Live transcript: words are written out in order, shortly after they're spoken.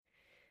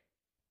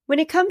When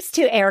it comes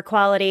to air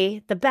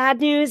quality, the bad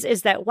news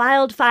is that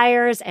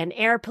wildfires and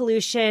air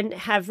pollution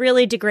have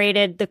really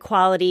degraded the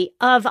quality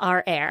of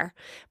our air.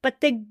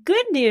 But the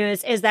good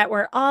news is that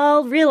we're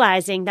all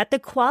realizing that the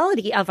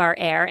quality of our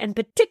air, and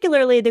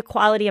particularly the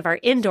quality of our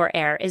indoor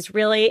air, is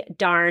really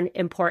darn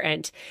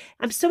important.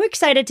 I'm so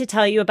excited to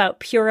tell you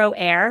about Puro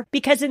Air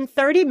because in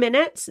 30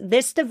 minutes,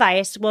 this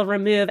device will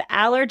remove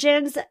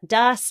allergens,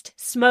 dust,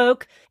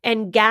 smoke,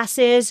 and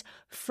gases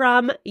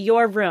from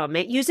your room.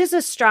 It uses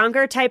a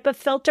stronger type of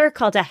filter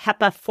called a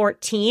HEPA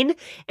 14,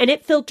 and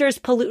it filters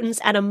pollutants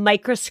at a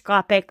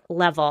microscopic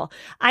level.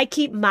 I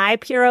keep my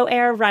Puro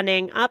Air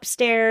running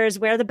upstairs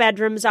where the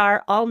bedrooms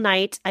are all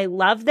night. I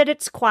love that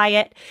it's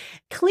quiet.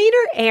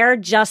 Cleaner air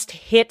just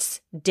hits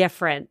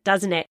different,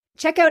 doesn't it?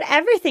 Check out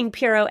everything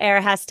Puro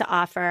Air has to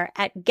offer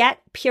at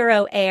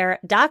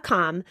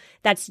getpuroair.com.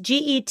 That's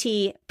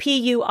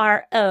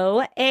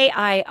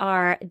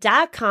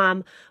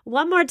GETPUROAIR.com.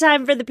 One more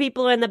time for the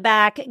people in the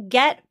back,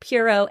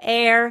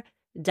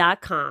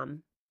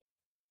 getpuroair.com.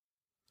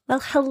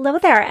 Well, hello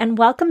there and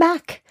welcome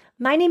back.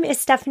 My name is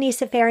Stephanie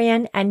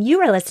Seferian and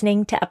you are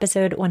listening to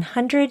episode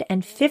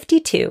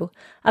 152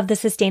 of the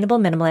Sustainable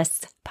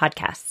Minimalists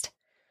podcast.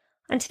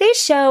 On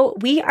today's show,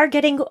 we are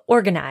getting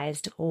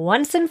organized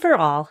once and for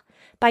all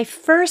by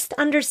first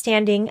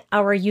understanding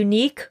our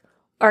unique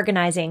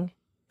organizing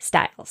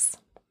styles.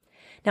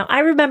 Now, I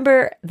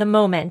remember the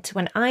moment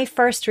when I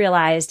first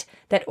realized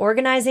that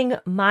organizing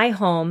my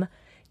home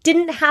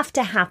didn't have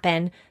to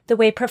happen the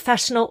way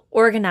professional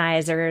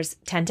organizers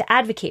tend to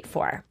advocate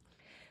for.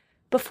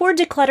 Before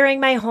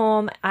decluttering my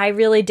home, I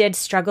really did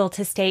struggle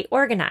to stay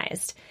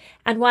organized.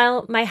 And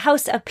while my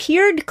house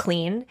appeared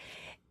clean,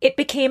 it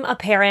became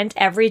apparent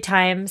every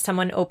time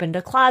someone opened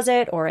a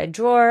closet or a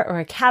drawer or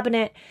a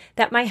cabinet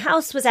that my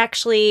house was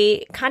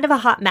actually kind of a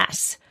hot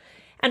mess.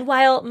 And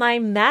while my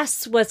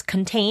mess was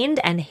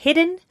contained and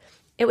hidden,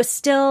 it was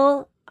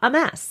still a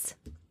mess.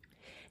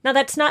 Now,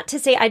 that's not to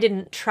say I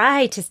didn't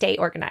try to stay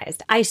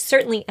organized. I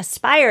certainly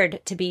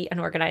aspired to be an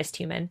organized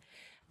human,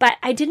 but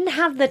I didn't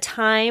have the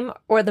time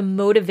or the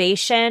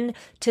motivation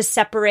to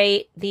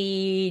separate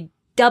the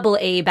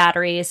AA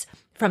batteries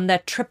from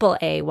the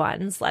AAA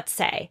ones, let's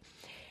say.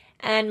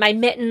 And my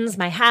mittens,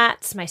 my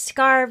hats, my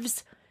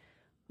scarves,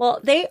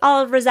 well, they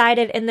all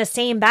resided in the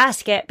same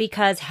basket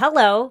because,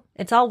 hello,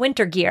 it's all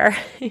winter gear.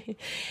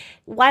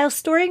 While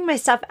storing my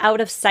stuff out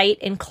of sight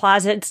in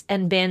closets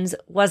and bins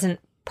wasn't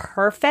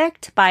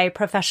perfect by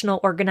professional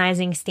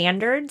organizing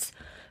standards,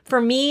 for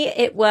me,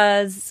 it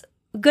was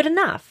good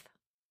enough.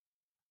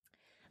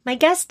 My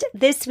guest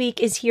this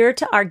week is here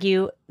to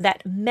argue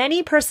that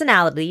many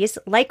personalities,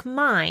 like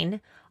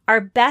mine, are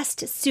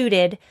best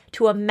suited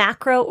to a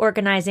macro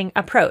organizing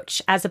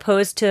approach as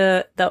opposed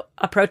to the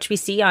approach we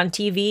see on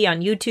TV,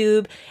 on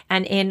YouTube,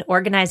 and in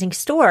organizing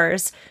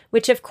stores,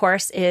 which of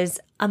course is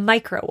a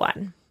micro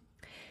one.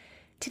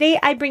 Today,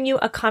 I bring you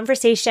a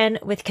conversation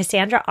with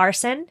Cassandra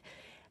Arson.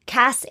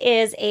 Cass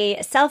is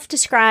a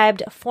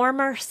self-described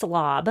former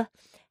slob,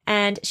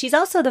 and she's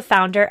also the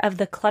founder of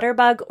the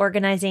Clutterbug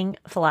organizing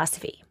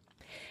philosophy.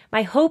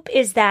 My hope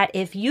is that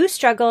if you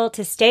struggle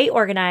to stay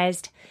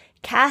organized,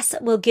 Cass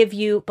will give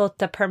you both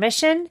the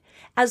permission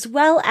as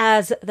well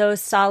as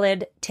those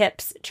solid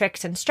tips,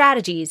 tricks, and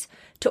strategies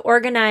to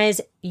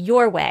organize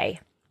your way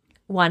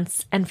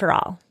once and for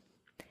all.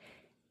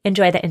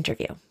 Enjoy the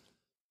interview.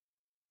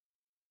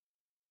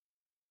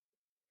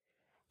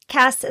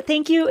 Cass,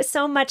 thank you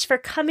so much for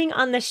coming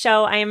on the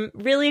show. I am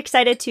really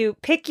excited to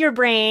pick your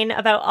brain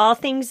about all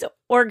things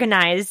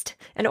organized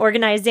and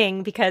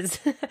organizing because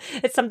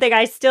it's something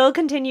I still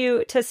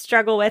continue to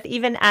struggle with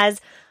even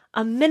as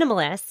a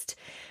minimalist.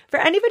 For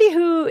anybody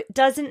who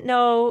doesn't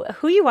know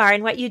who you are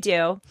and what you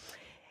do,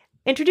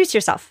 introduce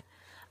yourself.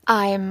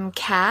 I'm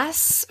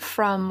Cass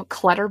from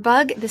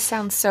Clutterbug. This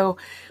sounds so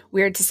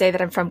weird to say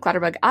that I'm from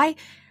Clutterbug. I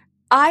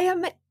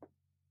am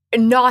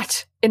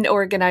not an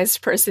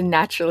organized person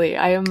naturally.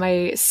 I am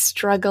a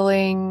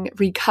struggling,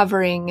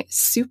 recovering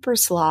super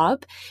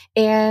slob,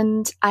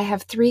 and I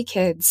have 3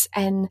 kids.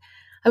 And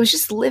I was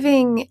just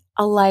living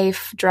a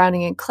life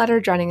drowning in clutter,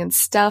 drowning in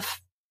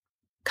stuff,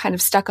 kind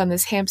of stuck on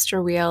this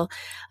hamster wheel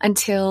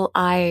until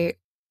I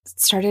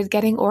started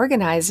getting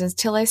organized,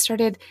 until I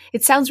started,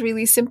 it sounds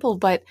really simple,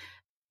 but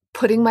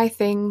putting my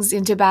things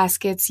into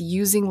baskets,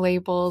 using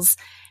labels.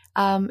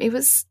 It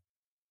was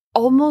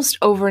almost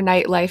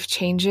overnight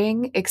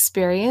life-changing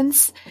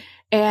experience.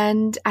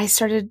 And I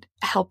started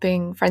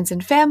helping friends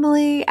and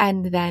family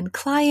and then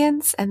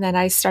clients. And then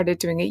I started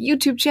doing a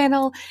YouTube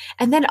channel.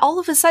 And then all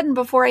of a sudden,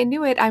 before I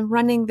knew it, I'm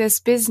running this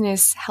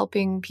business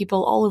helping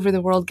people all over the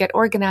world get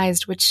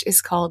organized, which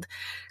is called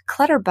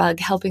Clutterbug,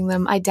 helping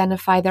them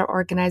identify their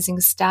organizing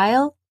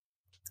style.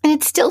 And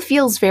it still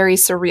feels very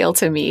surreal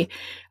to me.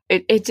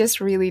 It just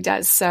really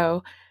does.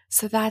 So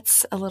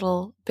that's a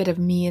little bit of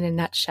me in a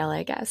nutshell,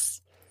 I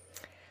guess.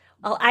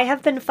 Well, I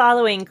have been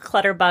following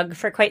Clutterbug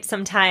for quite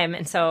some time,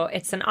 and so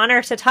it's an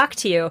honor to talk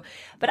to you.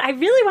 But I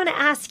really want to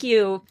ask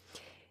you,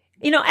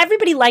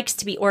 everybody likes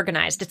to be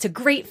organized. It's a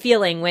great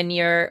feeling when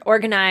you're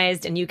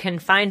organized and you can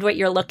find what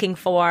you're looking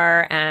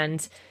for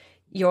and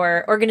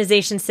your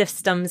organization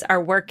systems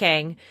are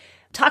working.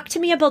 Talk to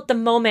me about the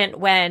moment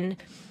when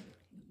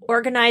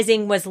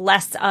organizing was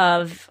less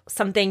of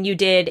something you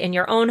did in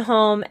your own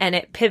home and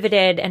it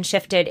pivoted and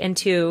shifted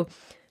into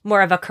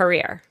more of a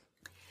career.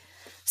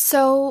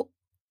 So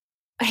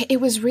it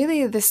was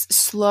really this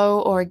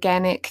slow,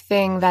 organic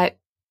thing that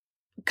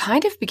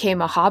kind of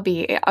became a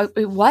hobby.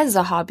 It was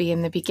a hobby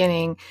in the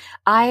beginning.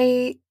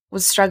 I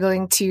was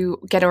struggling to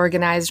get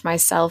organized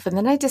myself, and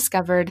then I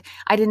discovered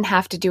I didn't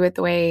have to do it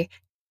the way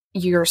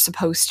you're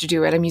supposed to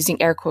do it. I'm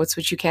using air quotes,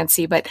 which you can't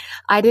see, but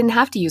I didn't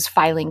have to use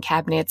filing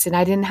cabinets, and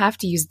I didn't have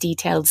to use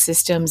detailed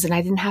systems, and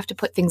I didn't have to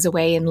put things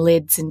away in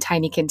lids and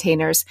tiny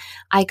containers.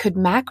 I could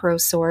macro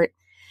sort.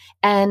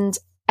 And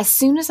as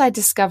soon as I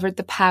discovered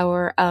the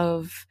power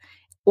of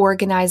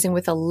organizing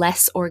with a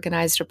less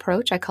organized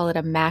approach, I call it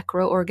a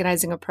macro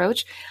organizing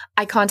approach,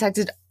 I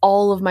contacted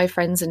all of my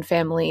friends and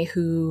family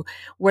who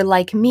were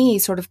like me,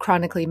 sort of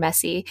chronically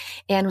messy,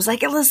 and was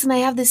like, listen, I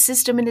have this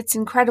system and it's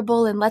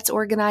incredible, and let's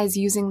organize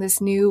using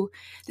this new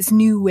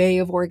way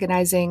of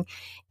organizing.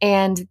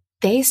 And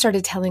they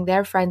started telling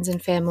their friends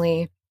and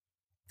family.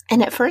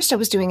 And at first I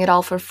was doing it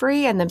all for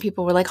free, and then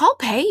people were like, I'll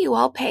pay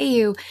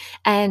you.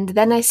 And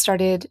then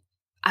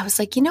I was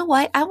like, you know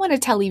what? I want to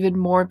tell even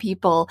more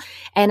people.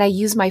 And I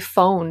used my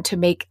phone to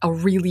make a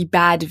really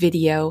bad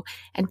video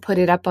and put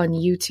it up on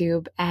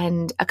YouTube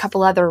and a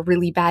couple other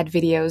really bad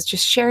videos,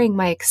 just sharing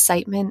my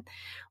excitement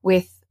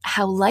with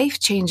how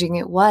life-changing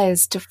it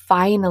was to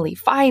finally,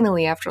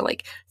 after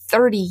like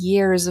 30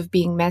 years of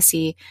being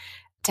messy,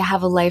 to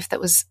have a life that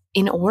was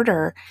in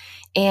order.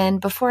 And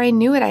before I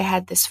knew it, I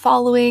had this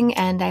following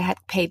and I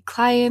had paid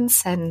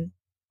clients, and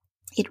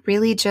it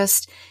really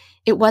just...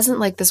 it wasn't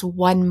like this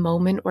one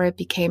moment where it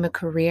became a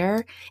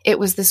career. It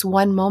was this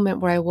one moment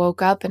where I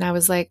woke up and I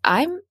was like,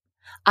 I'm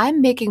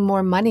making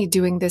more money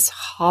doing this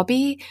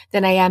hobby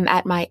than I am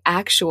at my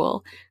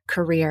actual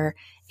career.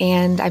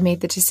 And I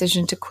made the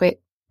decision to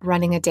quit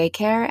running a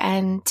daycare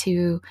and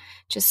to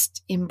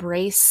just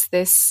embrace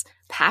this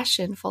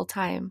passion full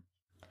time.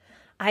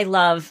 I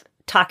love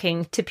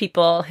talking to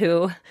people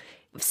who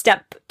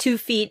step 2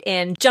 feet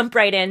in, jump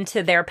right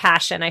into their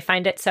passion. I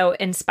find it so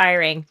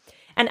inspiring.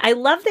 And I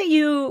love that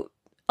you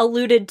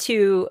alluded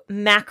to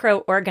macro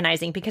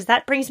organizing, because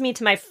that brings me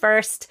to my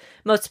first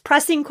most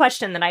pressing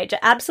question that I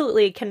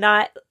absolutely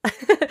cannot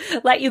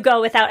let you go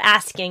without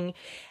asking.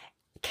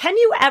 Can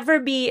you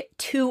ever be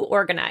too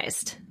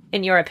organized,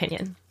 in your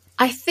opinion?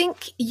 I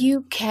think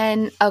you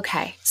can.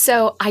 Okay.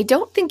 So I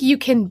don't think you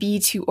can be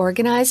too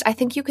organized. I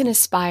think you can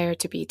aspire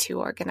to be too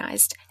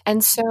organized.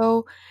 And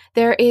so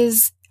there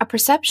is a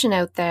perception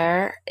out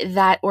there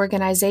that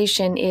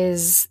organization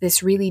is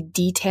this really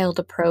detailed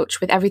approach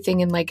with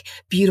everything in like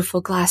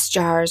beautiful glass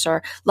jars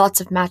or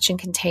lots of matching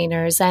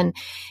containers and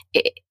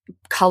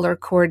color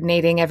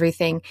coordinating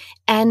everything.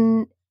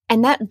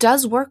 And that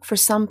does work for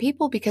some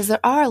people, because there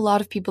are a lot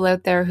of people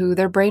out there who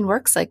their brain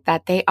works like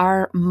that. They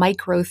are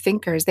micro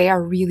thinkers. They are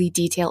really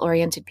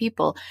detail-oriented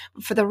people.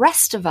 But for the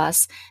rest of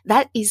us,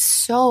 that is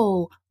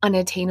so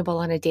unattainable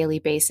on a daily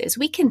basis.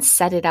 We can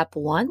set it up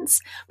once,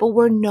 but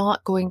we're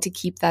not going to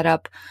keep that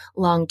up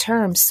long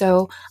term.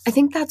 So I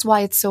think that's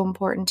why it's so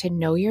important to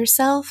know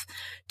yourself,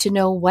 to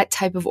know what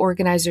type of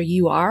organizer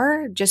you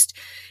are, just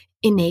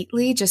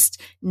innately, just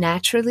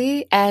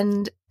naturally,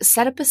 and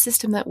set up a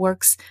system that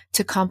works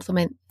to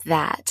complement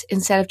that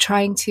instead of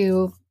trying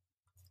to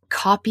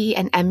copy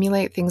and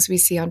emulate things we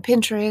see on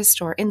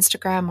Pinterest or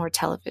Instagram or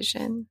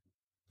television.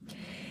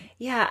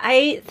 Yeah,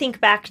 I think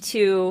back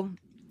to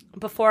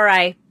before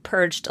I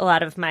purged a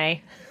lot of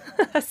my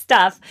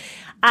stuff,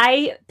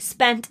 I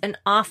spent an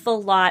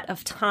awful lot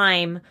of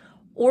time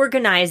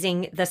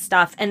organizing the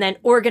stuff and then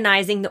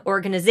organizing the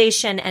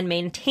organization and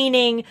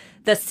maintaining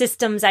the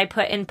systems I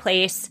put in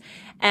place.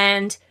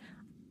 And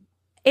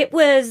it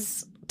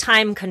was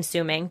time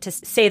consuming, to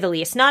say the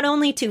least, not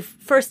only to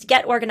first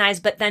get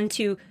organized, but then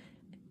to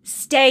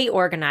stay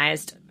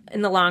organized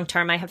in the long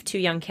term. I have 2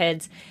 young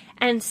kids.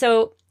 And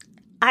so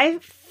I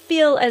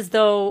feel as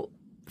though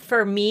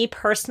for me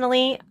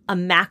personally, a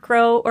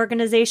macro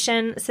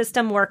organization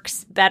system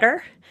works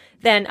better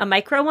than a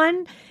micro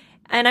one.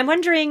 And I'm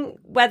wondering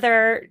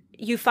whether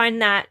you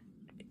find that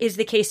is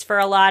the case for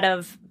a lot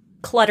of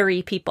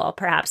cluttery people,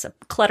 perhaps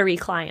cluttery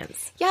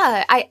clients.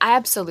 Yeah, I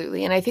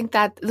absolutely. And I think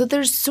that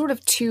there's sort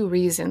of 2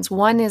 reasons.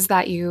 One is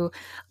that you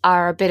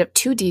are a bit of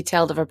too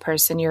detailed of a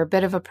person. You're a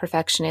bit of a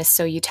perfectionist.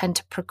 So you tend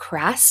to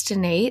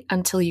procrastinate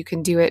until you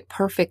can do it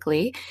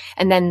perfectly.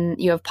 And then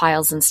you have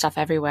piles and stuff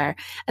everywhere.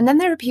 And then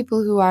there are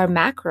people who are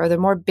macro. They're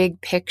more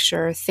big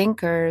picture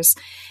thinkers.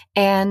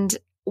 And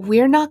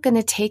we're not going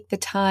to take the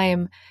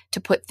time to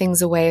put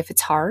things away if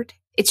it's hard.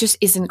 It just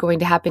isn't going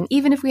to happen,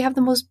 even if we have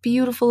the most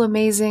beautiful,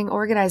 amazing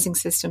organizing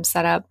system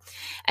set up.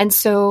 And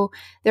so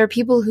there are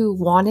people who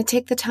want to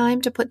take the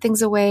time to put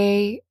things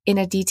away in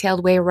a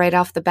detailed way right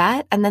off the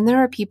bat. And then there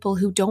are people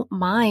who don't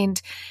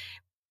mind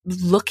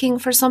looking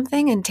for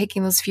something and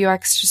taking those few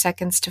extra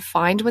seconds to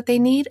find what they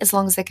need, as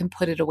long as they can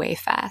put it away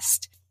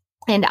fast.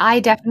 And I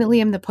definitely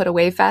am the put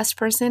away fast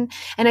person.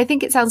 And I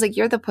think it sounds like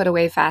you're the put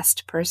away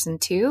fast person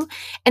too.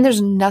 And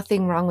there's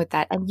nothing wrong with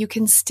that. And you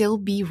can still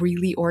be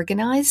really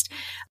organized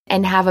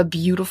and have a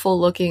beautiful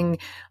looking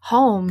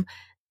home,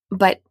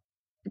 but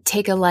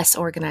take a less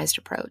organized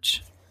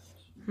approach.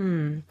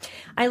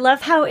 I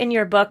love how in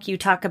your book you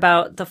talk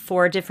about the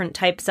 4 different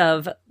types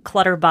of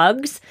clutter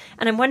bugs.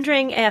 And I'm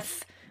wondering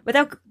if,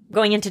 without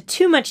going into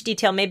too much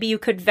detail, maybe you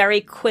could very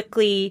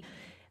quickly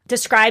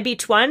describe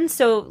each one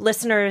so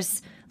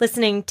listeners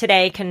listening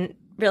today can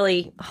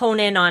really hone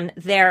in on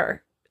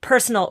their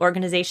personal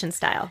organization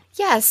style.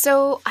 Yeah,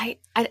 so I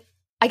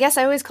guess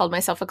I always called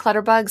myself a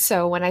clutter bug.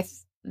 So when I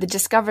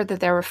discovered that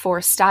there were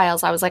 4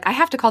 styles, I was like, I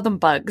have to call them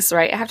bugs,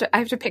 right? I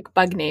have to pick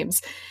bug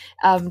names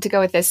to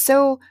go with this.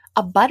 So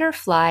a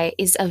butterfly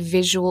is a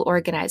visual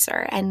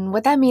organizer, and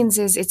what that means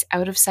is it's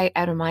out of sight,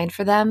 out of mind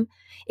for them.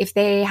 If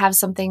they have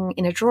something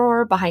in a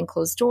drawer behind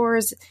closed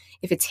doors,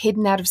 if it's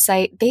hidden out of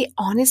sight, they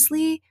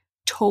honestly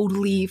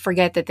totally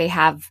forget that they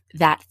have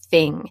that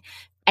thing.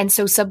 And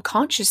so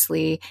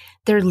subconsciously,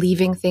 they're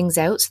leaving things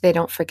out so they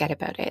don't forget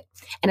about it.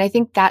 And I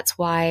think that's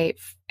why,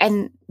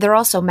 and they're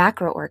also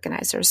macro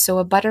organizers. So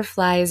a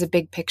butterfly is a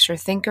big picture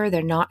thinker.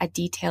 They're not a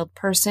detailed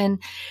person.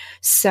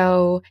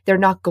 So they're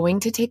not going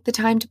to take the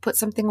time to put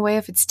something away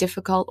if it's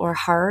difficult or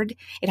hard.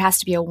 It has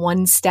to be a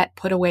one-step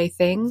put away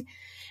thing.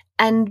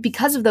 And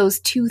because of those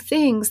 2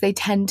 things, they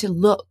tend to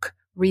look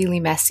really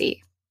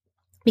messy,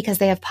 because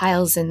they have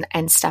piles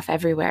and stuff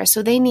everywhere.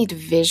 So they need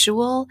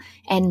visual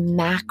and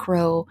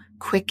macro,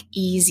 quick,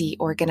 easy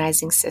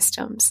organizing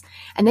systems.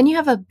 And then you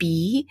have a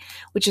bee,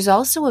 which is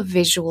also a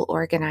visual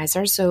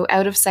organizer. So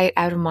out of sight,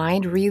 out of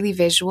mind, really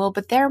visual,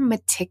 but they're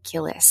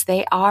meticulous.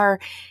 They are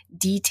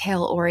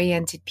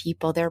detail-oriented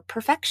people. They're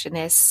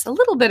perfectionists, a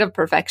little bit of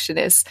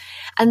perfectionists.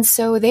 And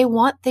so they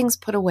want things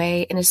put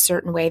away in a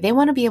certain way. They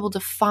want to be able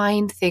to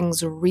find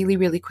things really,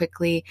 really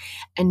quickly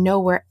and know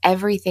where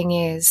everything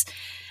is.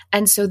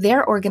 And so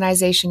their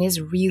organization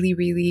is really,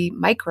 really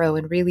micro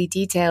and really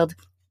detailed.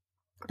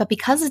 But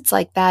because it's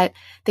like that,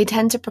 they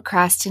tend to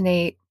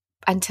procrastinate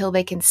until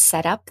they can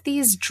set up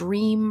these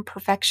dream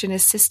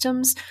perfectionist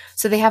systems.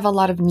 So they have a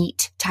lot of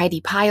neat,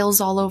 tidy piles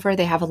all over.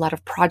 They have a lot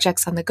of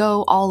projects on the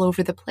go all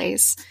over the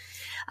place.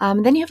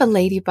 Then you have a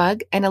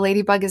ladybug, and a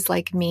ladybug is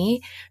like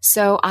me.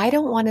 So I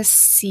don't want to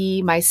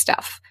see my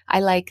stuff. I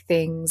like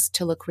things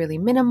to look really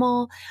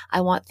minimal. I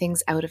want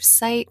things out of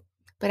sight,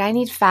 but I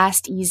need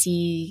fast,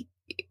 easy,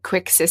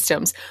 quick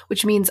systems,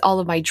 which means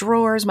all of my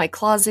drawers, my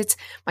closets,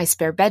 my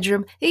spare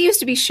bedroom, they used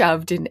to be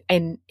shoved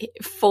and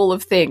full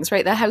of things,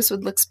 right? The house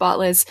would look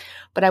spotless,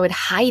 but I would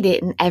hide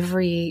it in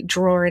every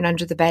drawer and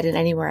under the bed and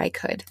anywhere I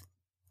could.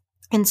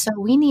 And so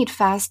we need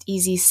fast,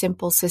 easy,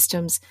 simple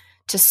systems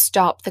to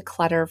stop the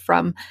clutter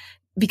from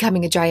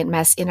becoming a giant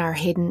mess in our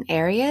hidden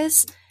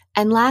areas.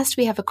 And last,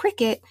 we have a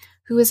cricket,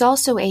 who is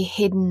also a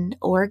hidden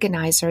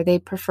organizer. They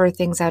prefer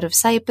things out of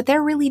sight, but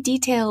they're really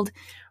detailed,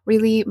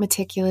 really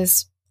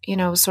meticulous,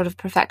 sort of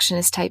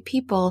perfectionist type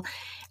people.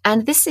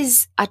 And this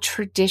is a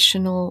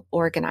traditional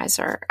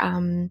organizer.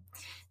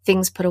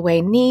 Things put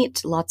away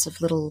neat, lots of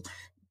little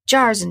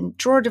jars and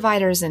drawer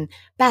dividers and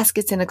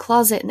baskets in a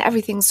closet, and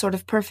everything's sort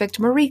of perfect.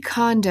 Marie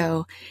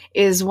Kondo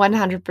is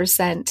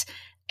 100%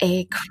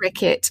 a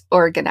cricket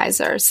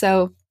organizer.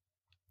 So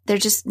they're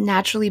just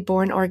naturally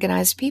born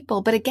organized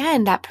people. But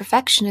again, that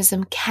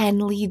perfectionism can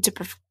lead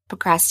to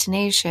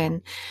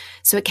procrastination.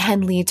 So it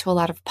can lead to a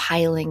lot of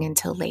piling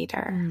until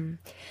later.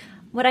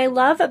 What I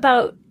love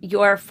about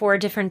your 4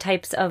 different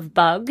types of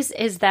bugs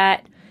is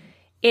that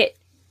it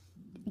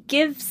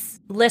gives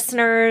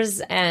listeners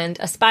and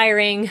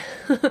aspiring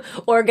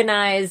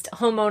organized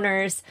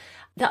homeowners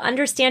the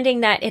understanding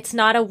that it's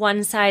not a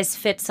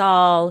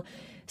one-size-fits-all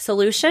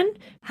solution.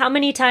 How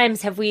many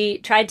times have we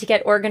tried to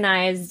get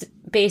organized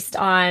based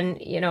on,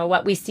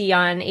 what we see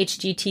on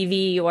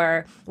HGTV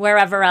or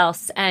wherever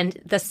else, and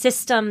the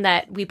system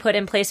that we put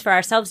in place for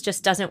ourselves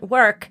just doesn't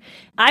work?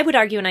 I would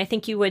argue, and I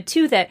think you would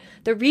too, that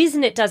the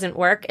reason it doesn't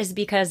work is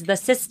because the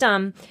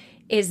system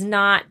is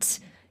not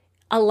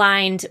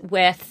aligned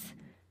with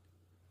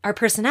our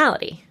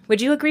personality.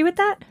 Would you agree with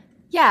that?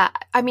 Yeah,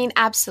 I mean,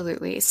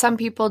 absolutely. Some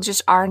people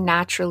just are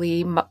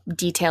naturally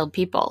detailed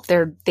people.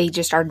 They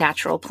just are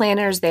natural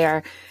planners.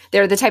 They're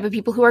the type of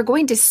people who are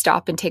going to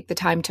stop and take the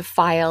time to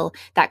file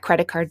that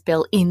credit card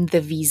bill in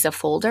the Visa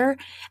folder.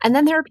 And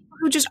then there are people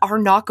who just are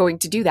not going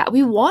to do that.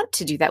 We want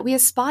to do that. We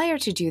aspire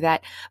to do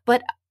that.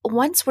 But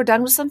once we're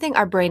done with something,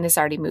 our brain has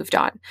already moved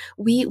on.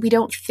 We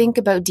don't think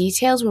about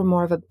details. We're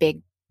more of a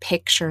big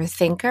picture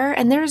thinker,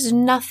 and there's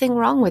nothing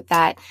wrong with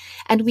that.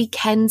 And we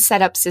can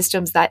set up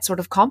systems that sort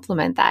of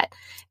complement that.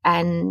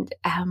 And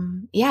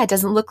it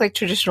doesn't look like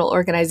traditional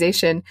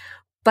organization,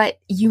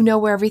 but you know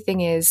where everything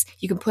is.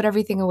 You can put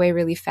everything away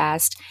really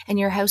fast, and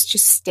your house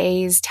just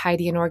stays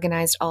tidy and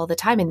organized all the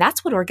time. And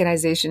that's what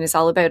organization is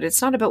all about.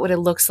 It's not about what it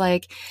looks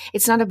like.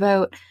 It's not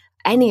about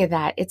any of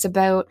that. It's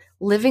about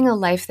living a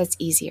life that's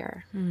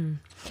easier.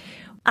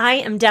 I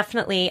am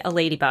definitely a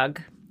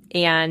ladybug.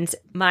 And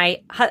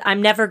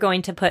I'm never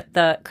going to put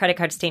the credit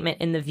card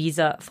statement in the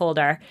Visa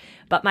folder.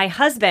 But my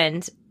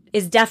husband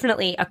is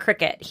definitely a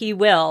Cricut. He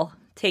will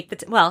take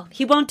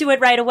he won't do it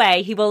right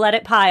away. He will let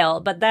it pile.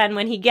 But then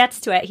when he gets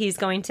to it, he's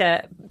going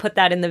to put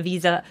that in the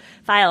Visa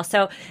file.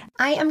 So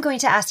I am going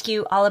to ask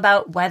you all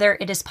about whether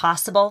it is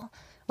possible,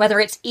 whether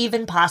it's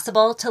even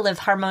possible to live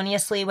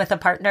harmoniously with a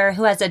partner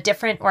who has a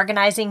different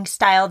organizing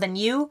style than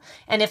you.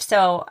 And if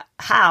so,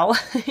 how?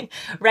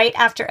 Right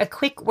after a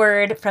quick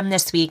word from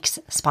this week's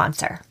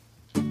sponsor.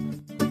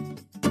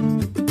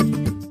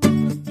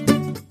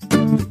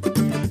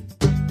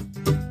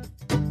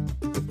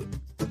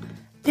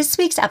 This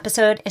week's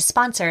episode is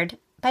sponsored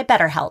by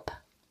BetterHelp.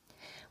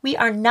 We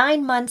are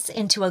 9 months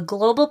into a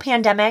global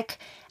pandemic,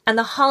 and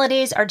the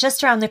holidays are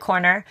just around the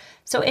corner,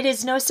 so it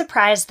is no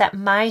surprise that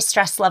my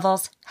stress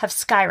levels have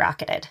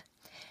skyrocketed.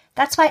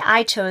 That's why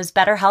I chose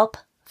BetterHelp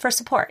for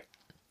support.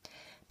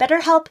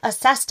 BetterHelp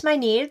assessed my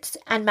needs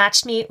and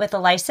matched me with a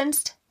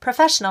licensed,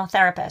 professional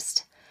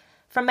therapist.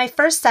 From my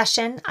first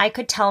session, I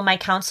could tell my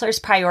counselor's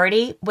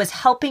priority was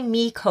helping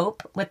me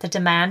cope with the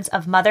demands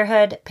of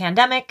motherhood,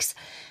 pandemics,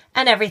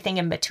 and everything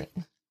in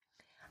between.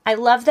 I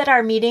love that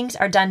our meetings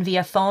are done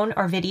via phone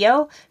or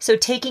video, so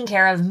taking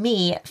care of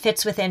me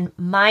fits within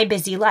my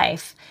busy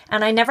life,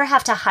 and I never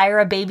have to hire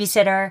a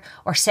babysitter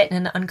or sit in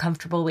an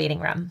uncomfortable waiting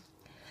room.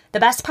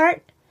 The best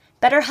part?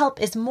 BetterHelp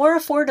is more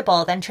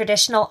affordable than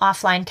traditional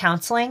offline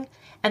counseling,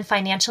 and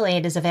financial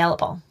aid is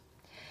available.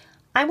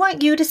 I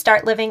want you to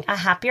start living a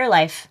happier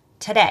life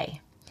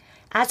today.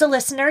 As a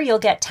listener, you'll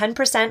get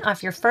 10%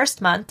 off your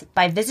first month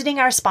by visiting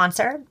our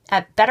sponsor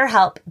at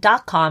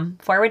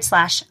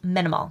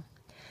betterhelp.com/minimal.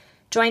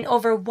 Join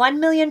over 1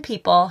 million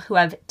people who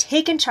have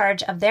taken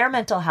charge of their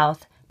mental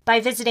health by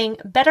visiting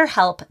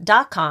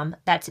betterhelp.com.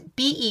 That's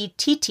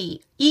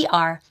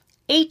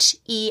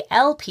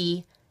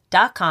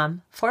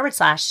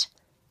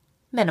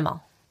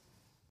BetterHelp.com/minimal.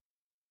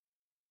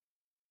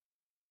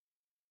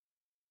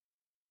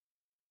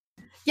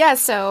 Yeah,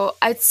 so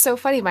it's so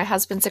funny. My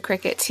husband's a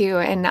Cricut too,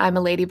 and I'm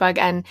a ladybug.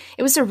 And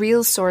it was a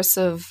real source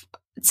of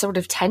sort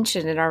of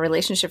tension in our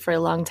relationship for a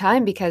long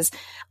time because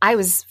I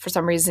was, for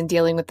some reason,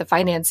 dealing with the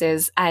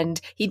finances, and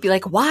he'd be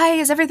like, why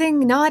is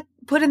everything not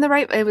put in the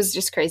right? It was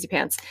just crazy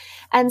pants.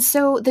 And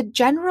so the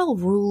general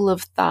rule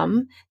of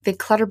thumb, the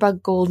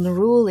Clutterbug golden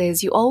rule,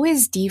 is you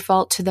always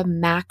default to the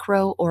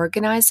macro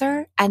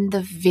organizer and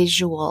the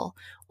visual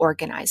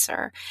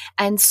organizer.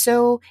 And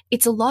so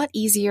it's a lot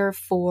easier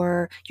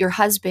for your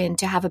husband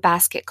to have a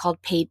basket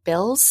called paid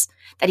bills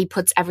that he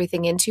puts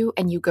everything into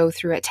and you go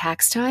through at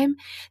tax time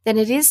than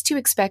it is to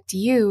expect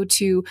you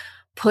to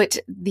put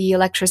the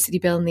electricity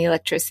bill in the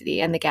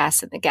electricity and the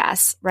gas in the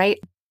gas, right?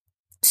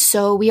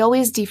 So we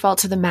always default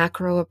to the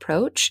macro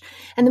approach,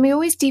 and then we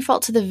always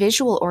default to the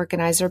visual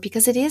organizer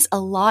because it is a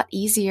lot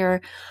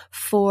easier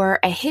for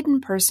a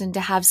hidden person to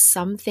have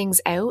some things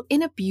out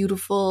in a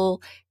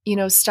beautiful,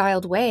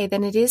 styled way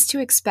than it is to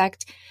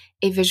expect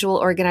a visual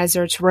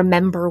organizer to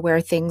remember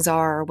where things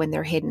are when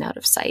they're hidden out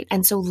of sight.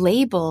 And so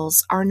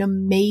labels are an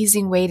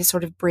amazing way to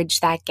sort of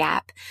bridge that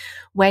gap.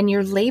 When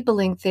you're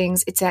labeling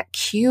things, it's that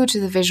cue to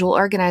the visual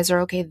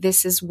organizer. Okay,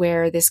 this is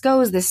where this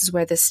goes. This is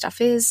where this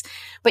stuff is.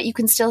 But you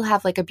can still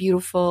have like a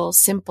beautiful,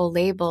 simple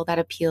label that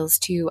appeals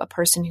to a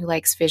person who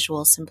likes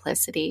visual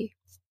simplicity.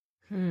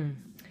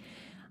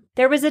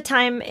 There was a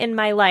time in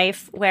my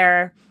life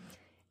where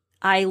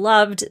I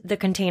loved the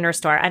Container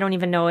Store. I don't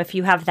even know if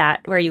you have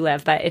that where you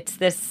live, but it's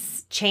this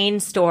chain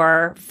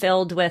store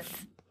filled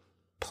with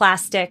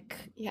plastic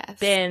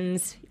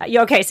bins.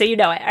 Okay, so you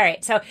know it. All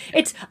right. So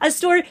it's a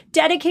store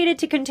dedicated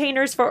to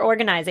containers for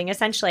organizing,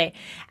 essentially.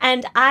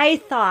 And I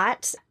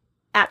thought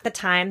at the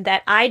time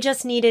that I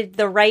just needed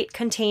the right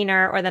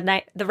container or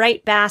the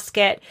right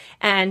basket,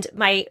 and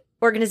my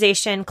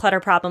organization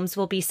clutter problems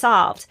will be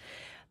solved.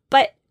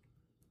 But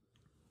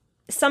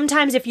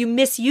sometimes if you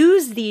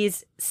misuse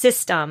these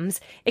systems,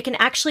 it can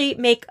actually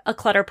make a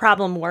clutter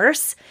problem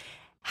worse.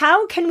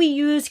 How can we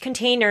use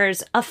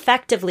containers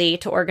effectively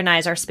to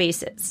organize our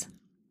spaces?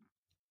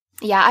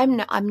 Yeah,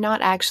 I'm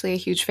not actually a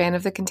huge fan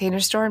of the Container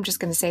Store. I'm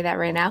just going to say that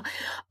right now,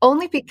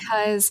 only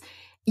because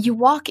you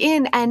walk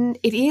in and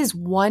it is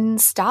one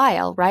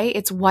style, right?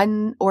 It's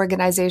one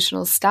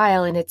organizational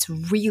style and it's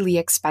really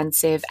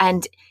expensive.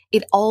 And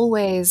it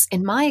always,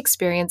 in my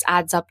experience,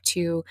 adds up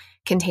to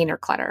container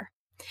clutter.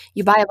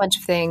 You buy a bunch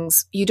of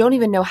things. You don't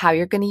even know how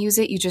you're going to use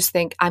it. You just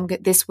think,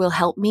 this will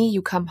help me.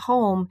 You come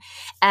home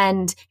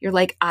and you're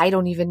like, I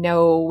don't even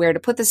know where to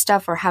put this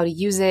stuff or how to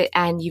use it.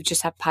 And you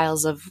just have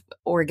piles of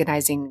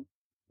organizing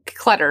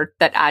clutter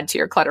that add to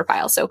your clutter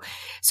pile. So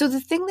the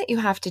thing that you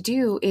have to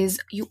do is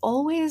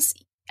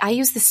I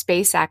use the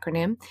SPACE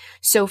acronym.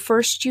 So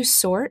first you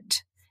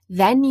sort,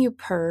 then you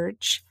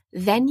purge,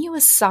 then you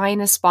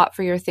assign a spot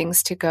for your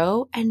things to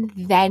go, and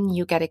then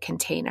you get a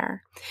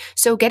container.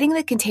 So getting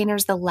the container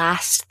is the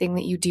last thing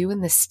that you do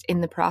in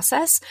the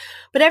process,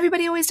 but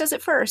everybody always does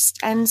it first.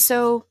 And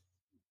so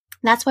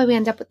That's why we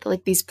end up with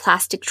like these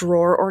plastic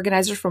drawer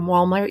organizers from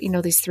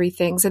Walmart, these 3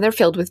 things, and they're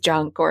filled with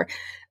junk, or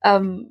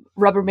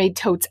Rubbermaid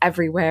totes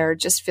everywhere,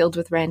 just filled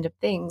with random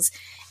things.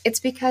 It's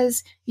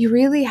because you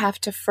really have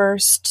to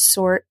first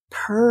sort.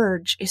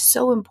 Purge is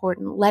so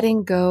important.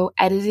 Letting go,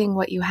 editing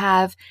what you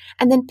have,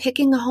 and then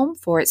picking a home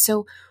for it.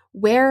 So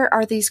where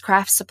are these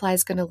craft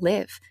supplies going to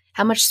live?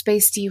 How much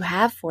space do you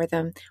have for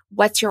them?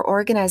 What's your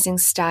organizing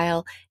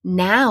style?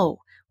 Now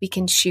we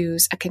can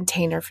choose a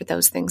container for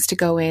those things to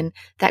go in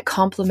that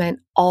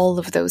complement all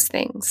of those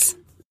things.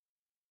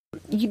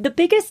 The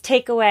biggest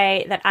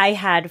takeaway that I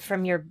had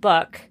from your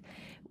book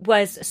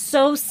was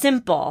so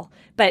simple,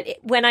 but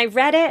when I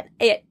read it,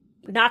 it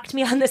knocked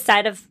me on the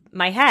side of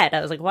my head.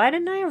 I was like, why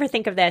didn't I ever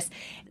think of this?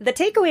 The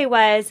takeaway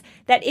was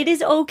that it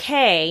is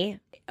okay.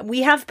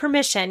 We have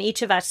permission,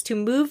 each of us, to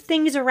move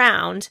things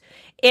around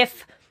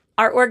if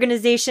our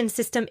organization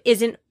system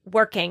isn't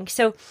working.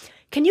 So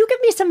can you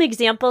give me some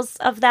examples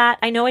of that?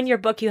 I know in your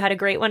book you had a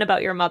great one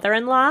about your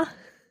mother-in-law.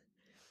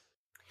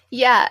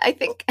 Yeah, I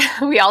think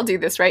we all do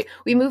this, right?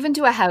 We move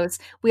into a house,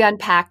 we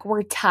unpack,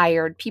 we're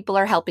tired, people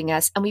are helping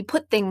us, and we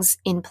put things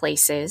in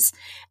places.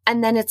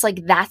 And then it's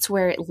like, that's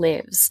where it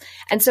lives.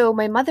 And so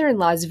my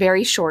mother-in-law is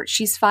very short.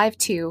 She's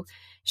 5'2".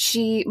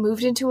 She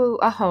moved into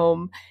a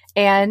home,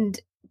 and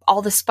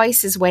all the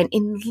spices went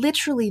in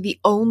literally the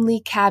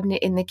only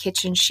cabinet in the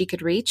kitchen she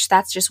could reach.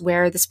 That's just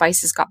where the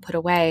spices got put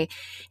away.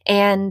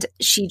 And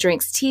she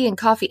drinks tea and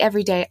coffee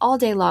every day, all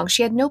day long.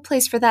 She had no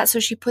place for that, so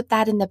she put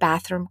that in the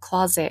bathroom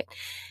closet.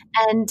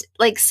 And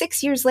like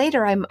 6 years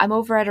later, I'm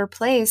over at her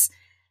place,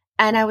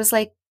 and I was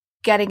like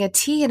getting a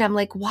tea, and I'm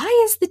like, why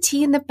is the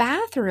tea in the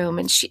bathroom?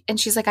 And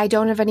she's like, I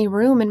don't have any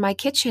room in my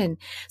kitchen.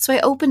 So I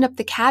opened up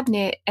the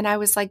cabinet, and I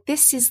was like,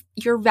 this is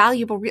your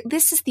valuable.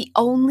 This is the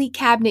only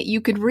cabinet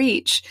you could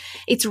reach.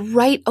 It's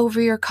right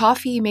over your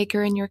coffee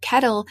maker and your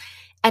kettle,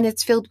 and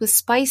it's filled with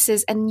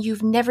spices, and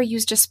you've never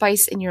used a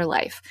spice in your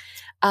life.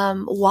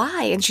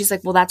 Why? And she's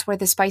like, well, that's where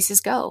the spices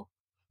go.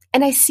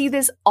 And I see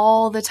this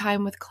all the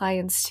time with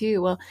clients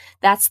too. Well,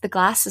 that's the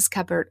glasses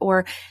cupboard,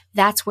 or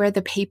that's where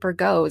the paper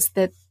goes.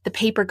 The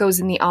paper goes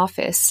in the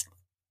office,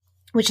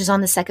 which is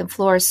on the second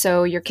floor.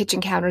 So your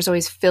kitchen counter is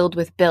always filled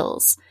with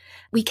bills.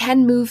 We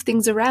can move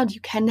things around. You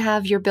can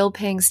have your bill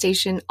paying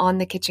station on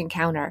the kitchen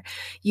counter.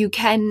 You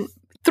can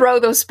throw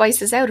those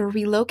spices out or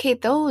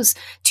relocate those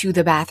to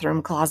the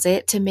bathroom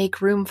closet to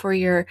make room for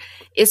your,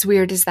 as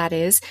weird as that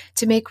is,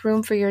 to make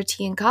room for your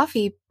tea and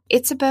coffee.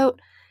 It's about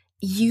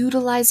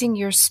utilizing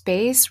your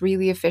space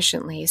really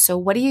efficiently. So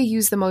what do you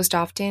use the most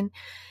often?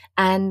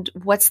 And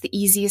what's the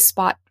easiest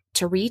spot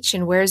to reach?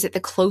 And where is it the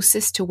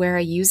closest to where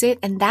I use it?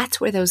 And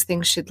that's where those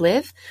things should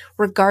live,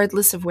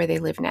 regardless of where they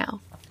live now.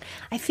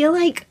 I feel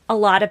like a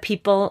lot of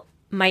people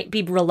might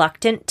be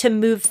reluctant to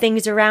move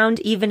things around,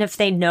 even if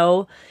they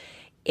know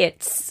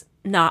it's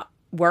not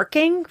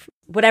working.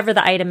 Whatever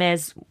the item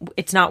is,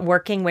 it's not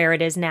working where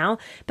it is now.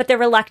 But they're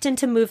reluctant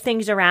to move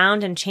things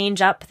around and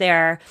change up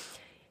their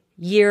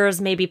years,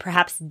 maybe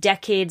perhaps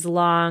decades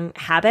long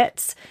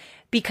habits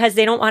because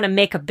they don't want to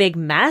make a big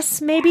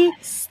mess, maybe?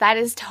 Yes, that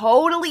is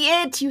totally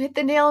it. You hit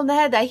the nail on the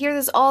head. I hear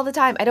this all the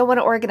time. I don't want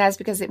to organize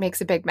because it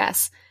makes a big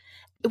mess.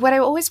 What I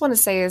always want to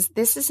say is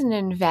this is an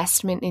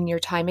investment in your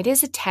time. It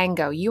is a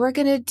tango. You are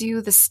going to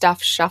do the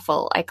stuff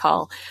shuffle, I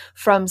call,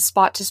 from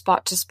spot to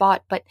spot to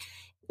spot. But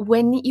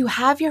when you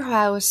have your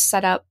house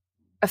set up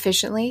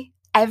efficiently,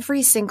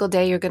 every single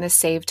day you're going to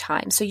save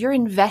time. So you're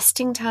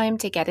investing time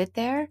to get it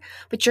there,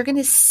 but you're going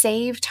to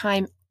save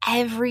time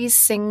every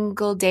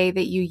single day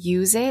that you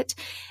use it.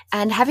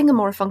 And having a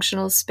more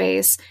functional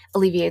space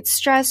alleviates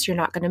stress. You're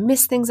not going to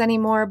miss things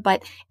anymore.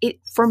 But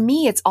for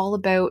me, it's all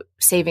about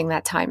saving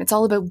that time. It's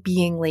all about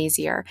being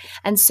lazier.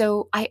 And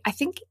so I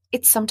think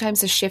it's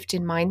sometimes a shift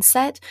in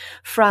mindset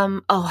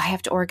from, oh, I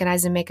have to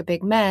organize and make a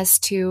big mess,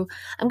 to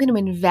I'm going to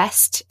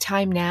invest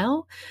time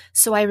now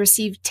so I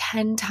receive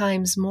 10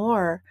 times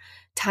more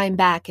time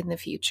back in the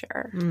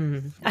future.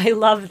 I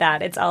love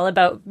that. It's all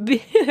about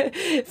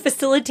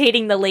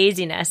facilitating the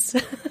laziness.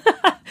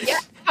 Yeah,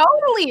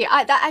 totally.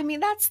 I mean,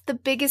 that's the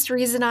biggest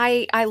reason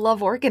I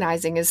love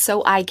organizing, is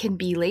so I can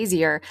be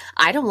lazier.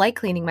 I don't like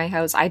cleaning my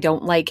house. I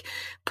don't like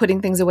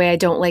putting things away. I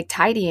don't like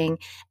tidying.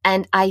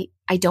 And I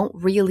don't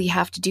really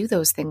have to do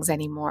those things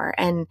anymore.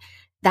 And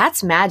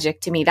that's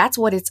magic to me. That's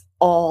what it's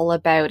all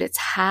about. It's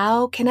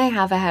how can I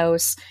have a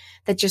house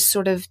that just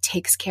sort of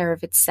takes care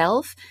of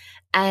itself?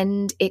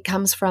 And it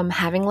comes from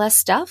having less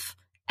stuff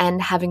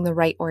and having the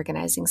right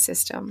organizing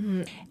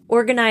system.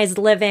 Organized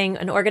living,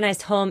 an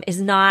organized home is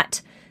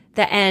not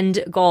the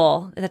end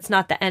goal. That's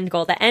not the end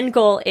goal. The end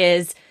goal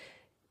is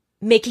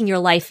making your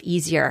life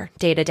easier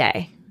day to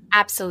day.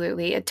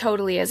 Absolutely. It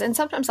totally is. And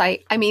sometimes I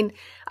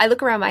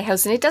look around my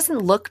house and it doesn't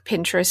look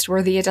Pinterest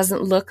worthy. It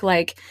doesn't look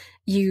like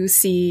you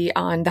see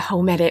on the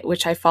Home Edit,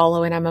 which I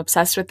follow and I'm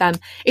obsessed with them.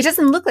 It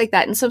doesn't look like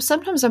that. And so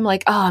sometimes I'm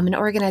like, oh, I'm an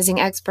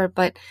organizing expert,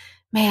 but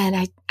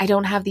man, I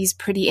don't have these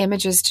pretty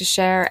images to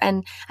share.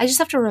 And I just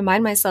have to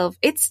remind myself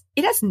it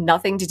has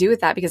nothing to do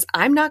with that, because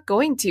I'm not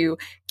going to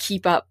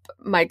keep up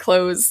my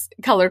clothes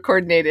color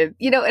coordinated,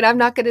 and I'm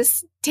not going to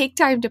take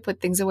time to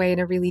put things away in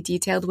a really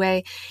detailed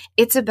way.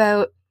 It's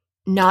about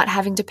not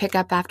having to pick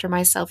up after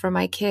myself or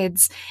my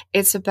kids.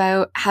 It's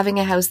about having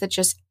a house that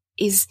just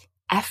is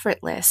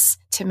effortless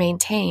to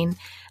maintain,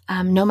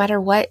 no matter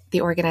what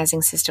the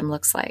organizing system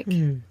looks like.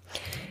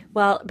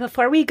 Well,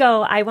 before we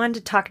go, I wanted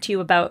to talk to you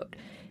about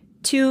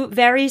two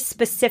very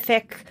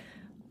specific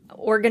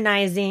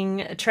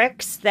organizing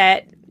tricks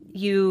that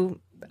you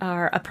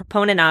are a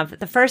proponent of.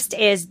 The first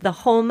is the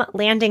home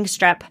landing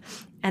strip,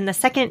 and the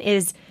second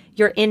is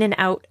your in and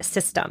out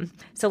system.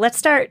 So let's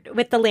start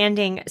with the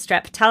landing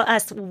strip. Tell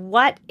us,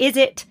 what is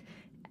it?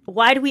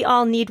 Why do we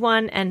all need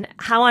one? And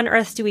how on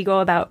earth do we go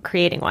about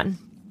creating one?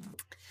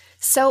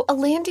 So a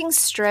landing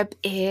strip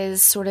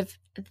is sort of,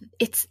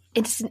 it's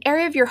an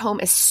area of your home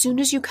as soon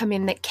as you come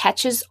in that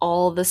catches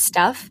all the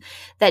stuff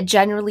that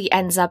generally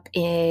ends up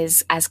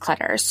as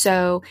clutter.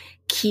 So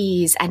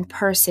keys and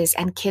purses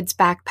and kids'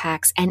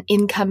 backpacks and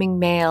incoming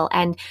mail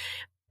and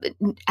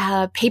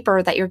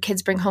paper that your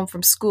kids bring home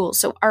from school.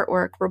 So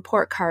artwork,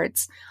 report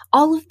cards,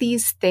 all of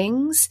these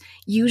things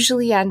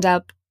usually end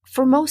up,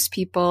 for most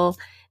people,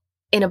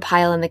 in a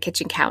pile in the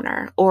kitchen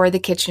counter or the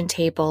kitchen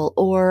table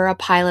or a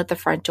pile at the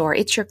front door.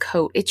 It's your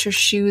coat. It's your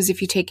shoes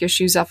if you take your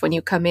shoes off when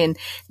you come in.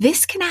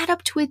 This can add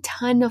up to a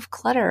ton of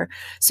clutter.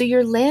 So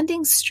your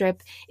landing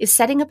strip is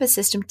setting up a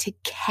system to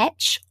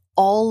catch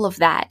all of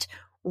that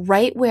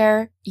right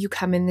where you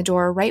come in the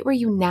door, right where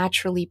you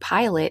naturally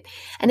pile it.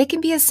 And it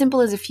can be as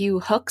simple as a few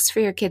hooks for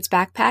your kids'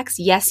 backpacks.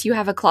 Yes, you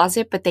have a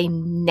closet, but they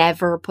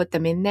never put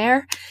them in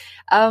there.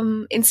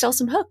 Install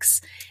some hooks.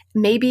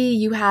 Maybe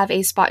you have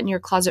a spot in your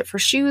closet for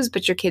shoes,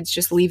 but your kids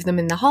just leave them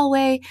in the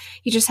hallway.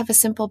 You just have a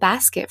simple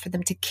basket for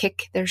them to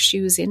kick their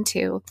shoes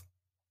into.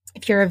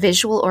 If you're a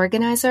visual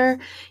organizer,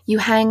 you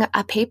hang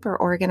a paper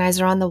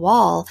organizer on the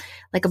wall,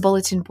 like a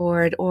bulletin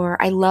board,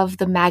 or I love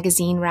the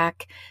magazine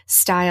rack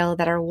style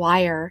that are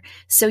wire.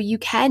 So you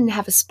can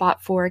have a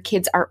spot for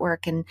kids'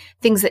 artwork and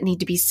things that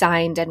need to be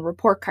signed and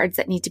report cards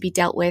that need to be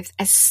dealt with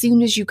as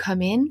soon as you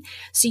come in,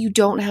 so you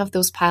don't have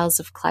those piles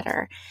of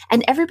clutter.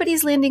 And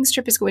everybody's landing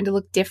strip is going to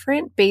look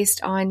different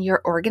based on your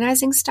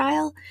organizing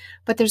style,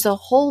 but there's a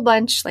whole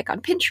bunch, like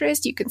on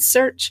Pinterest, you can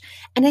search.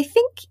 And I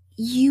think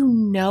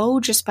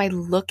just by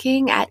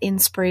looking at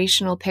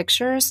inspirational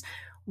pictures,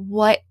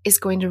 what is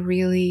going to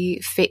really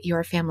fit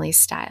your family's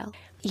style.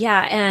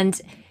 Yeah. And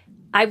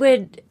I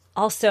would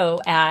also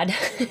add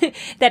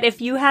that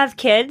if you have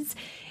kids,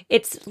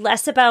 it's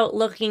less about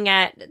looking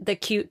at the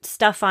cute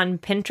stuff on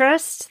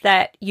Pinterest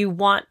that you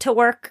want to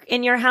work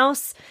in your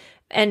house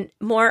and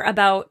more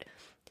about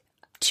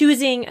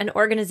choosing an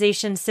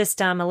organization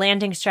system, a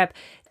landing strip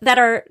that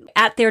are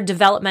at their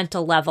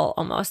developmental level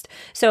almost.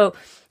 So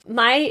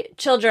my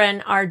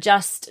children are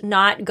just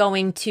not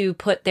going to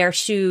put their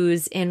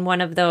shoes in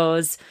one of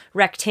those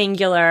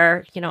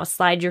rectangular,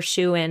 slide your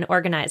shoe in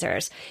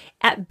organizers.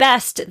 At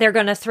best, they're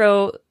going to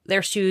throw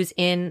their shoes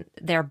in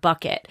their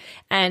bucket.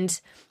 And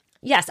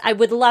yes, I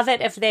would love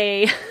it if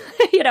they,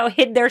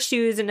 hid their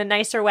shoes in a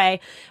nicer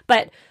way,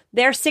 but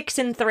they're 6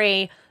 and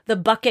 3. The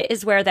bucket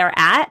is where they're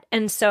at.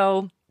 And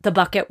so the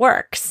bucket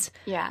works.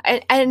 Yeah.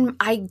 And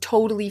I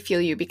totally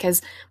feel you,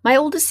 because my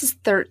oldest is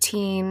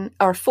 13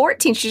 or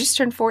 14. She just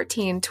turned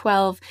 14,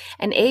 12,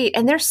 and 8.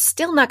 And they're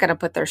still not going to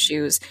put their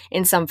shoes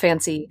in some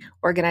fancy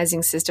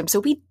organizing system.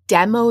 So we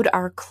demoed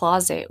our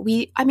closet.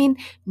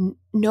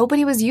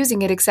 Nobody was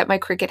using it except my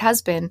Cricut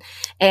husband.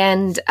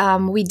 And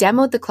we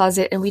demoed the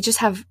closet, and we just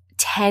have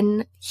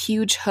 10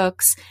 huge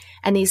hooks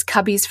and these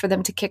cubbies for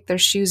them to kick their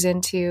shoes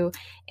into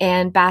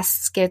and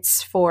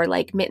baskets for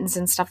like mittens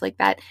and stuff like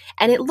that.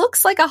 And it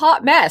looks like a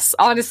hot mess.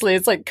 Honestly,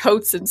 it's like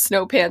coats and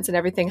snow pants and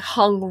everything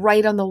hung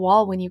right on the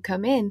wall when you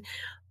come in,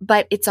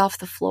 but it's off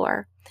the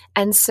floor.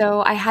 And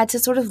so I had to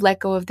sort of let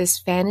go of this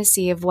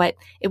fantasy of what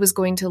it was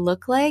going to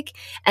look like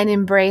and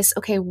embrace,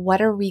 okay,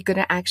 what are we going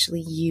to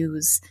actually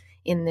use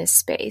in this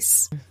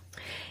space?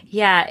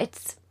 Yeah,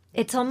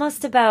 it's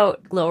almost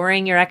about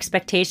lowering your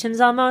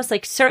expectations almost.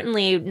 Like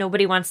certainly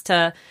nobody wants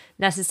to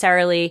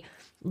necessarily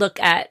look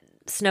at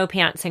snow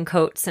pants and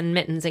coats and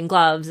mittens and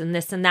gloves and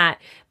this and that.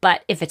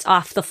 But if it's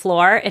off the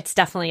floor, it's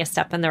definitely a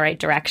step in the right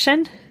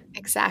direction.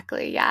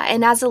 Exactly. Yeah.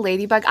 And as a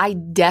ladybug, I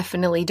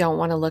definitely don't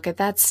want to look at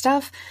that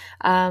stuff.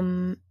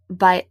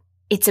 But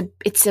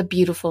it's a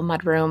beautiful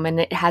mudroom and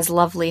it has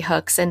lovely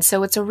hooks. And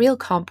so it's a real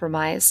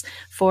compromise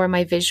for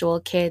my visual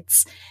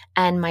kids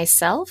and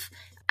myself,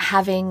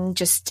 having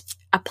just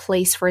a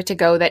place for it to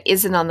go that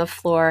isn't on the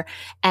floor.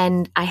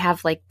 And I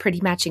have like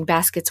pretty matching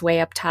baskets way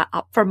up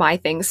top for my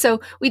things.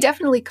 So we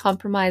definitely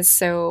compromise.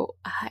 So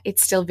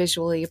it's still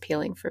visually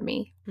appealing for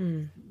me.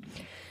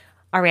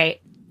 All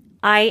right.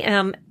 I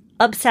am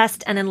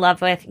obsessed and in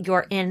love with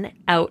your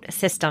in-out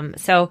system.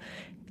 So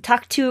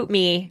talk to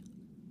me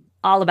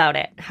all about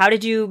it. How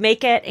did you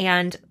make it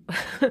and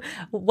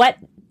what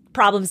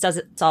problems does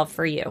it solve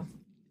for you?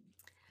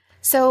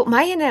 So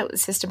my in-out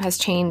system has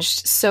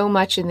changed so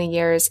much in the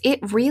years.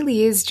 It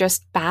really is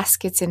just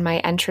baskets in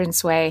my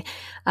entranceway.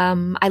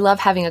 I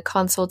love having a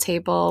console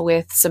table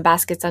with some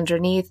baskets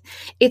underneath.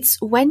 It's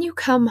when you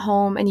come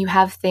home and you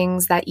have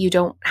things that you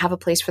don't have a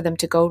place for them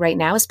to go right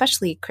now,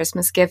 especially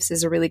Christmas gifts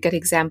is a really good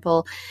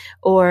example,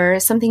 or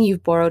something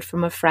you've borrowed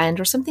from a friend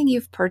or something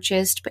you've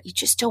purchased, but you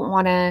just don't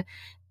want to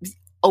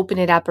open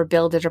it up or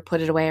build it or put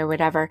it away or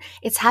whatever.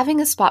 It's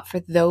having a spot for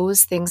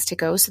those things to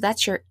go. So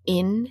that's your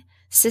in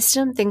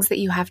system, things that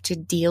you have to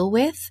deal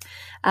with,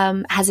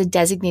 has a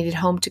designated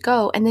home to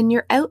go. And then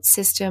your out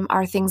system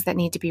are things that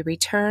need to be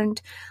returned,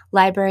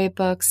 library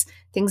books,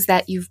 things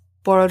that you've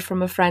borrowed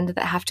from a friend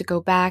that have to go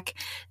back.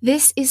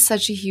 This is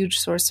such a huge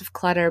source of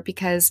clutter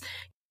because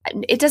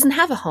it doesn't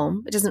have a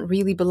home. It doesn't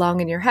really belong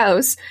in your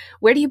house.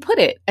 Where do you put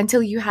it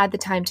until you had the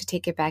time to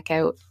take it back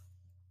out?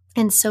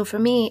 And so for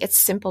me, it's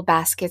simple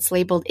baskets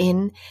labeled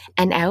in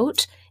and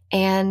out.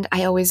 And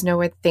I always know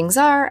where things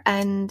are,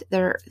 and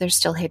they're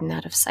still hidden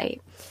out of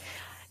sight.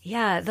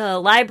 Yeah, the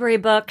library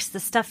books, the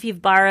stuff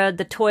you've borrowed,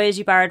 the toys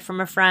you borrowed from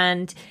a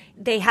friend,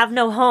 they have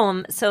no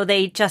home, so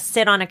they just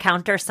sit on a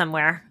counter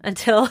somewhere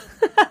until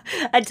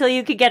until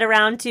you could get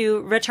around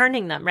to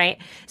returning them, right?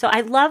 So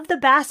I love the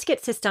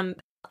basket system.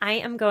 I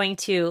am going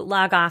to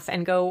log off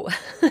and go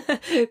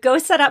go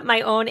set up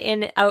my own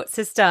in-out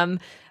system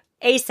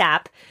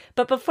ASAP.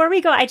 But before we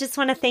go, I just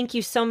want to thank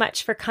you so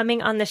much for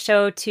coming on the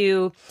show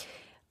to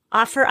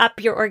offer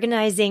up your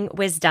organizing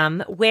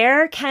wisdom.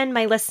 Where can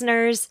my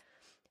listeners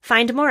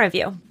find more of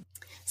you?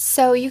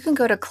 So you can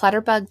go to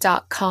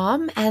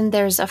clutterbug.com and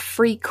there's a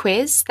free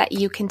quiz that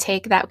you can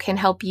take that can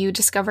help you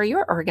discover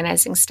your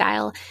organizing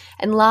style,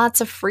 and lots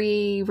of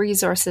free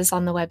resources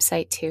on the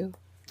website too.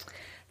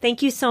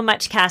 Thank you so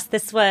much, Cass.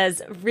 This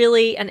was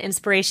really an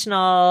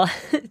inspirational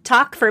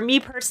talk for me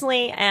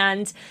personally,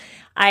 and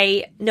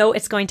I know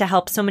it's going to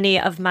help so many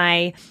of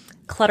my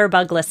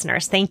Clutterbug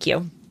listeners. Thank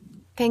you.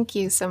 Thank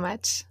you so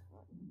much.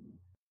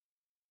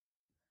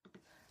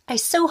 I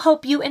so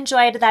hope you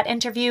enjoyed that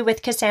interview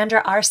with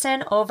Cassandra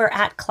Arson over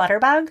at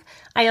Clutterbug.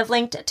 I have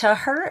linked to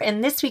her in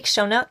this week's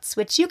show notes,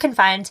 which you can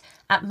find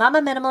at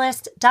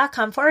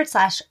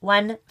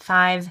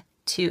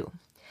mamaminimalist.com/152.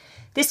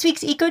 This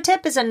week's eco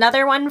tip is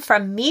another one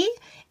from me,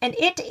 and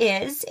it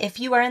is, if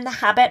you are in the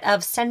habit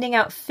of sending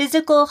out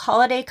physical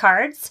holiday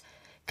cards,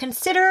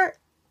 consider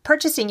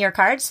purchasing your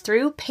cards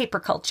through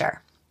Paper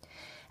Culture.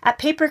 At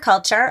Paper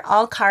Culture,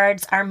 all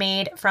cards are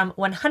made from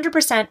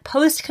 100%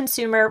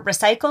 post-consumer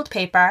recycled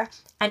paper,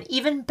 and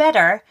even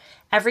better,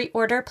 every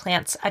order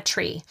plants a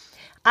tree.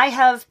 I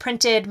have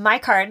printed my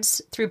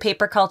cards through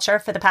Paper Culture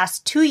for the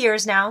past 2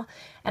 years now,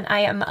 and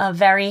I am a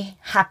very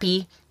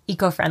happy,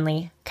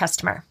 eco-friendly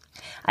customer.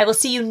 I will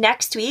see you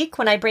next week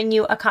when I bring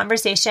you a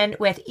conversation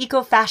with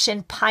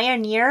eco-fashion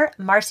pioneer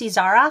Marcy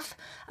Zaroff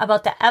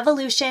about the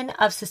evolution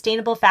of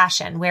sustainable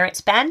fashion, where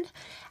it's been,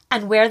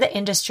 and where the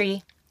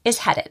industry is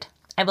headed.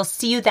 I will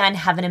see you then.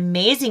 Have an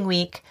amazing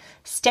week.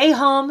 Stay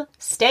home,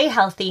 stay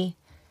healthy,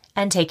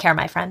 and take care,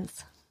 my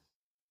friends.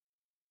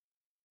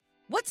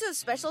 What's so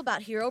special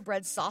about Hero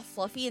Bread's soft,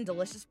 fluffy, and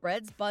delicious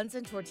breads, buns,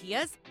 and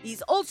tortillas?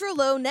 These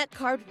ultra-low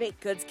net-carb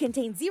baked goods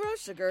contain zero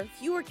sugar,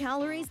 fewer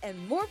calories,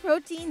 and more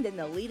protein than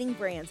the leading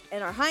brands,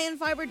 and are high in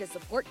fiber to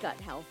support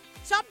gut health.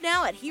 Shop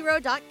now at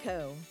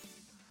Hero.co.